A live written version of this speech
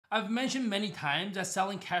I've mentioned many times that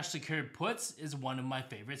selling cash secured puts is one of my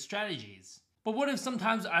favorite strategies. But what if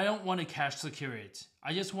sometimes I don't want to cash secure it?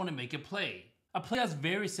 I just want to make a play. A play that's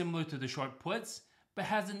very similar to the short puts, but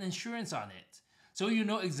has an insurance on it. So you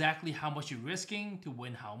know exactly how much you're risking to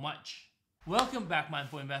win how much. Welcome back,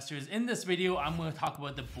 mindful investors. In this video, I'm going to talk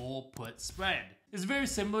about the bull put spread. It's very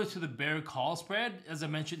similar to the bear call spread as I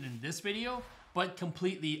mentioned in this video, but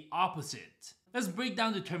completely opposite. Let's break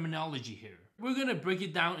down the terminology here. We're going to break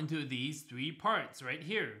it down into these three parts right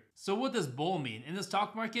here. So what does bull mean? In the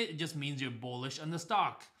stock market, it just means you're bullish on the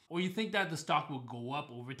stock, or you think that the stock will go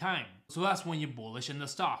up over time. So that's when you're bullish in the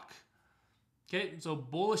stock. Okay, so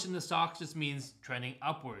bullish in the stock just means trending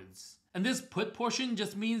upwards. And this put portion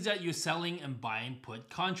just means that you're selling and buying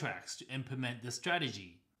put contracts to implement this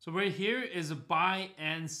strategy. So right here is a buy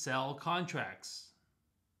and sell contracts.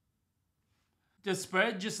 The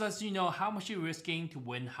spread just lets you know how much you're risking to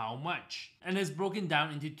win how much. And it's broken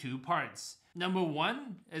down into two parts. Number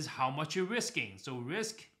one is how much you're risking, so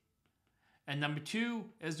risk. And number two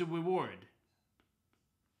is the reward,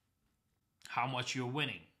 how much you're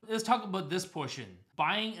winning. Let's talk about this portion,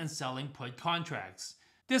 buying and selling put contracts.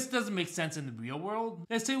 This doesn't make sense in the real world.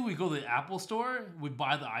 Let's say we go to the Apple store, we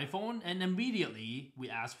buy the iPhone, and immediately we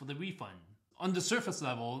ask for the refund. On the surface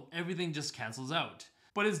level, everything just cancels out.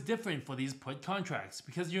 But it's different for these put contracts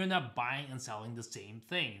because you're not buying and selling the same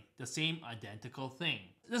thing, the same identical thing.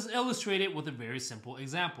 Let's illustrate it with a very simple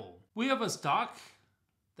example. We have a stock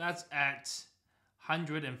that's at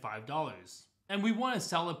 $105 and we want to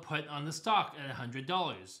sell a put on the stock at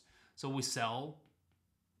 $100. So we sell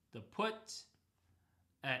the put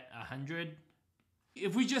at 100.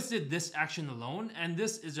 If we just did this action alone and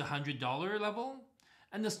this is a $100 level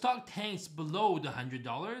and the stock tanks below the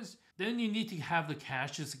 $100, then you need to have the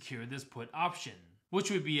cash to secure this put option, which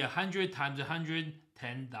would be 100 times 100,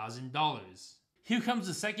 $10,000. Here comes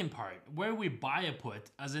the second part, where we buy a put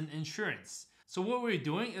as an insurance. So what we're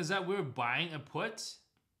doing is that we're buying a put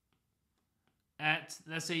at,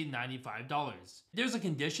 let's say, $95. There's a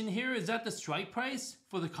condition here, is that the strike price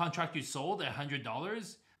for the contract you sold at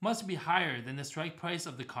 $100 must be higher than the strike price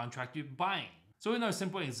of the contract you're buying. So in our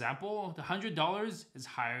simple example, the $100 is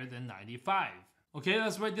higher than $95. Okay,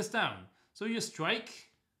 let's write this down. So your strike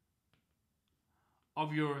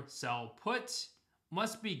of your sell put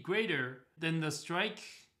must be greater than the strike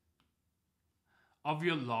of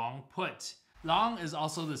your long put. Long is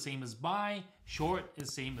also the same as buy, short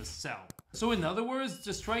is same as sell. So in other words,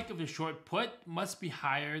 the strike of the short put must be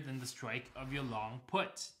higher than the strike of your long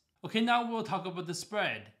put. Okay, now we'll talk about the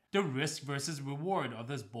spread, the risk versus reward of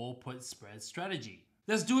this bull put spread strategy.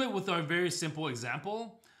 Let's do it with our very simple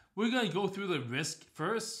example. We're going to go through the risk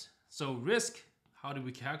first. So risk, how do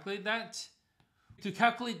we calculate that? To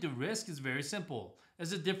calculate the risk is very simple.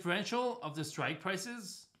 It's the differential of the strike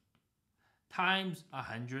prices times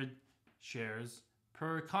 100 shares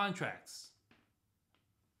per contracts.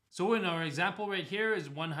 So in our example right here is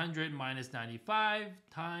 100 minus 95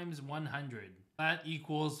 times 100. That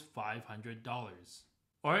equals $500.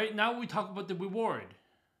 Alright, now we talk about the reward.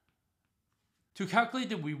 To calculate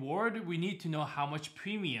the reward, we need to know how much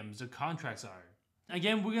premiums the contracts are.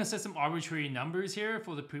 Again, we're going to set some arbitrary numbers here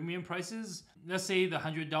for the premium prices. Let's say the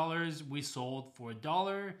 $100 we sold for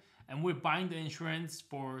 $1 and we're buying the insurance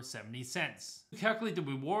for 70 cents. To calculate the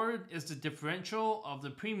reward is the differential of the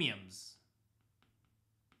premiums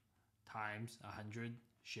times 100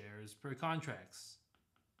 shares per contracts.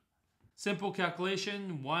 Simple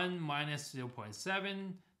calculation, 1 minus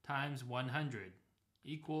 0.7 times 100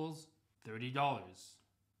 equals $30.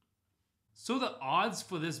 So the odds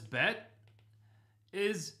for this bet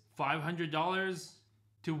is $500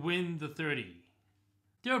 to win the 30.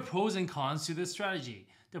 There are pros and cons to this strategy.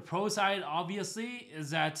 The pro side obviously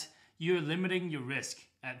is that you're limiting your risk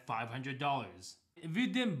at $500. If you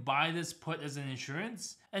didn't buy this put as an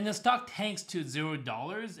insurance and the stock tanks to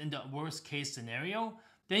 $0 in the worst case scenario,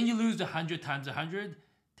 then you lose the 100 times 100,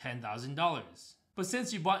 $10,000. But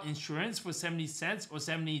since you bought insurance for 70 cents or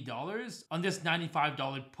 $70 on this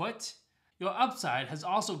 $95 put, your upside has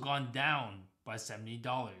also gone down by $70.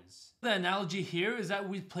 The analogy here is that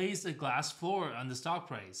we place a glass floor on the stock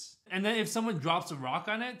price. And then if someone drops a rock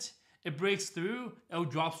on it, it breaks through, it'll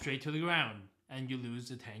drop straight to the ground and you lose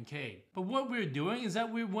the 10K. But what we're doing is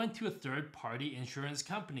that we went to a third-party insurance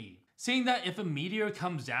company, saying that if a meteor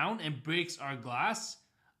comes down and breaks our glass,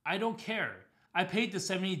 I don't care. I paid the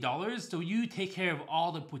 $70, so you take care of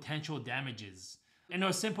all the potential damages. And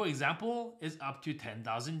our simple example is up to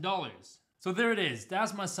 $10,000. So there it is,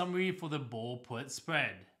 that's my summary for the bull put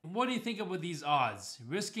spread. What do you think about these odds?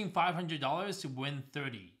 Risking $500 to win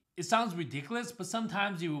 30. It sounds ridiculous, but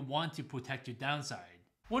sometimes you will want to protect your downside.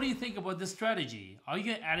 What do you think about this strategy? Are you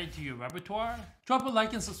going to add it to your repertoire? Drop a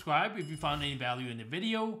like and subscribe if you found any value in the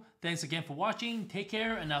video. Thanks again for watching, take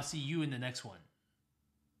care, and I'll see you in the next one.